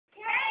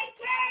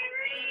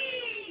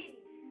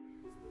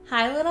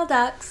Hi little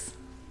ducks!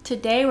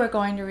 Today we're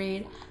going to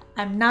read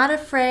I'm Not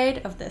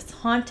Afraid of This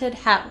Haunted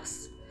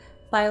House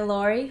by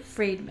Laurie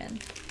Friedman.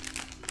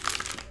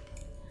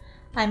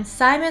 I'm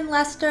Simon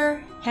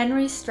Lester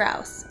Henry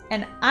Strauss,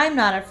 and I'm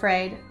not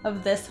afraid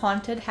of this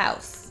haunted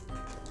house.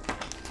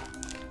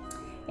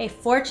 A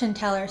fortune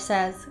teller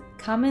says,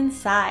 "Come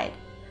inside."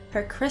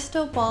 Her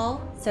crystal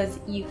ball says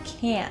you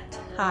can't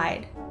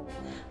hide.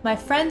 My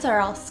friends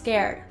are all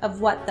scared of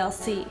what they'll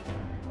see,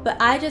 but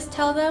I just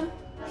tell them,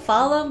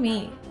 follow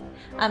me.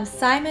 I'm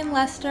Simon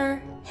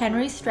Lester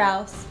Henry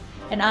Strauss,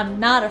 and I'm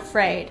not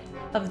afraid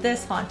of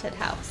this haunted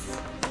house.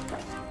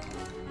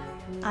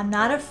 I'm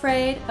not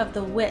afraid of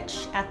the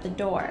witch at the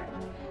door.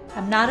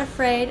 I'm not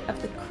afraid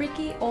of the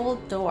creaky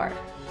old door.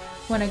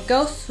 When a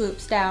ghost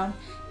swoops down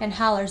and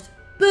hollers,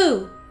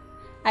 "Boo!"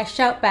 I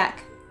shout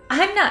back,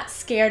 "I'm not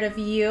scared of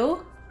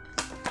you."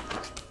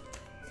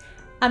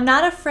 I'm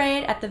not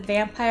afraid at the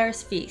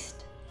vampire's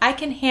feast. I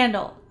can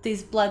handle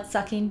these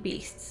blood-sucking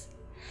beasts.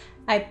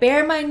 I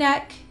bare my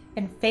neck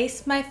and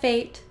face my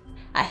fate.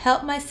 I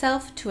help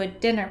myself to a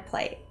dinner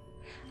plate.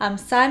 I'm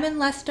Simon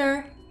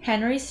Lester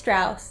Henry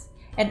Strauss,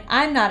 and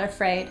I'm not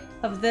afraid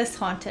of this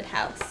haunted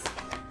house.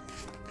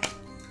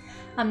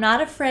 I'm not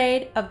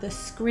afraid of the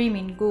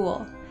screaming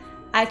ghoul.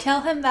 I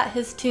tell him that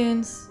his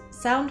tunes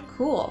sound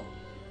cool.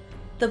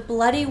 The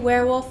bloody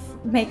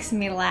werewolf makes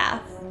me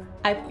laugh.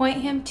 I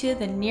point him to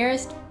the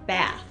nearest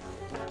bath.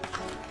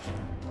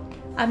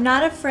 I'm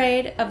not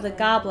afraid of the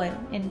goblin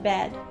in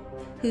bed,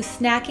 who's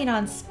snacking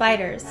on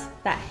spiders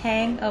that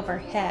hang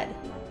overhead.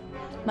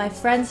 My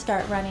friends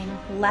start running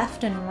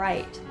left and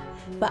right,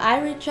 but I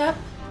reach up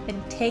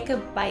and take a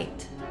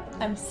bite.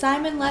 I'm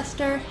Simon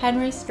Lester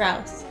Henry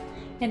Strauss,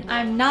 and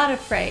I'm not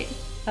afraid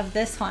of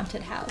this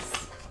haunted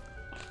house.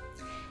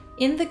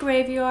 In the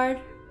graveyard,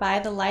 by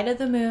the light of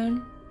the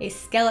moon, a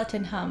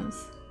skeleton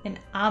hums an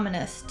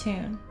ominous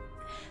tune.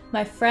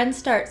 My friends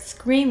start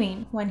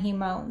screaming when he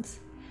moans,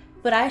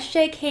 but I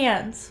shake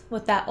hands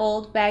with that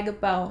old bag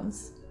of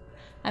bones.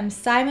 I'm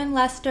Simon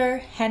Lester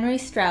Henry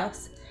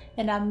Strauss,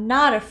 and I'm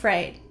not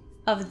afraid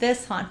of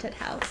this haunted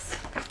house.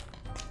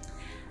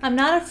 I'm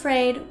not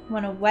afraid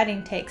when a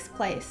wedding takes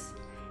place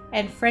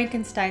and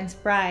Frankenstein's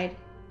bride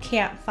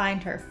can't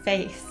find her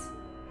face.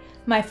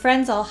 My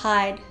friends all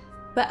hide,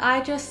 but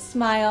I just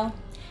smile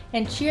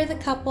and cheer the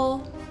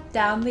couple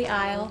down the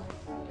aisle.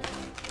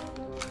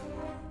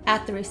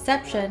 At the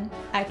reception,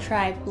 I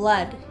try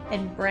blood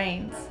and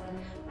brains.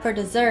 For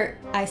dessert,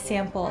 I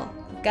sample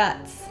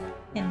guts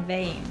and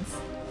veins.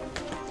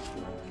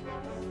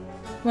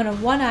 When a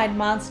one-eyed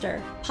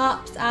monster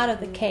pops out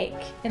of the cake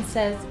and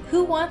says,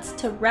 "Who wants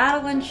to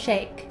rattle and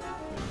shake?"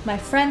 My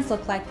friends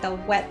look like they'll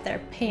wet their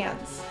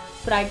pants,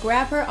 but I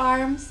grab her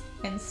arms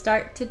and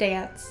start to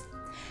dance.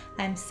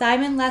 I'm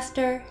Simon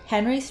Lester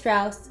Henry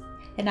Strauss,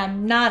 and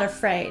I'm not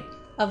afraid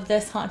of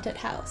this haunted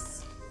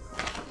house.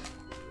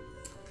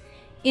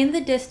 In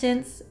the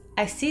distance,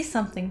 I see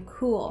something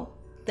cool,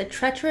 the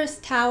treacherous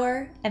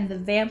tower and the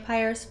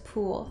vampire's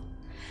pool.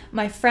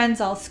 My friends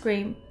all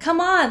scream,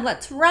 "Come on,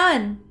 let's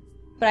run!"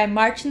 But I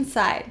march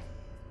inside.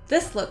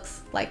 This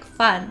looks like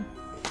fun.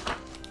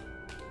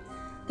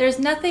 There's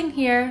nothing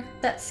here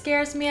that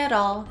scares me at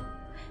all.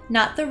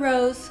 Not the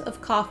rows of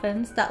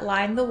coffins that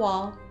line the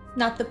wall.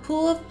 Not the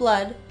pool of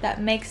blood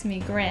that makes me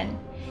grin.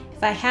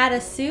 If I had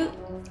a suit,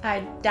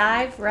 I'd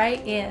dive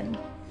right in.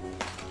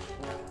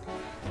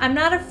 I'm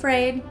not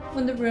afraid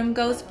when the room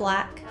goes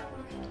black.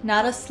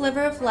 Not a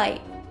sliver of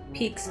light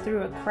peeks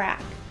through a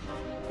crack.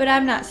 But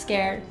I'm not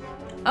scared.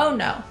 Oh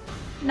no,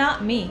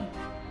 not me.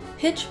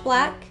 Pitch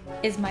black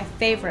is my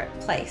favorite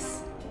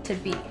place to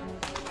be.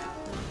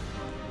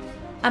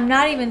 I'm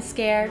not even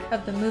scared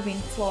of the moving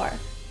floor.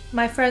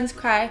 My friends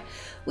cry,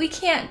 "We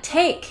can't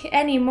take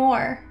any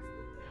more."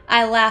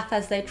 I laugh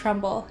as they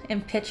tremble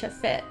and pitch a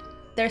fit.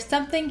 There's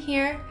something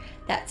here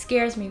that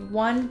scares me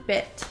one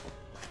bit.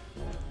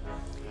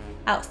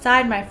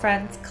 Outside, my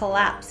friends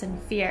collapse in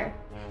fear,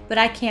 but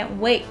I can't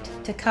wait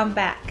to come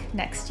back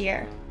next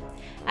year.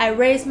 I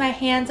raise my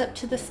hands up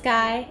to the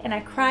sky and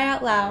I cry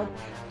out loud,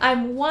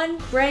 "I'm one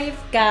brave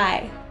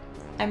guy."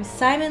 I'm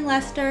Simon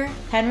Lester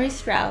Henry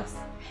Strauss,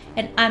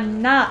 and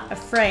I'm not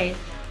afraid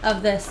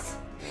of this.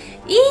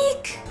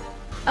 Eek!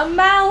 A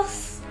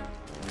mouse!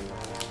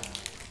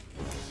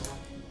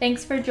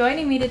 Thanks for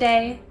joining me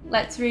today.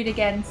 Let's read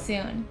again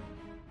soon.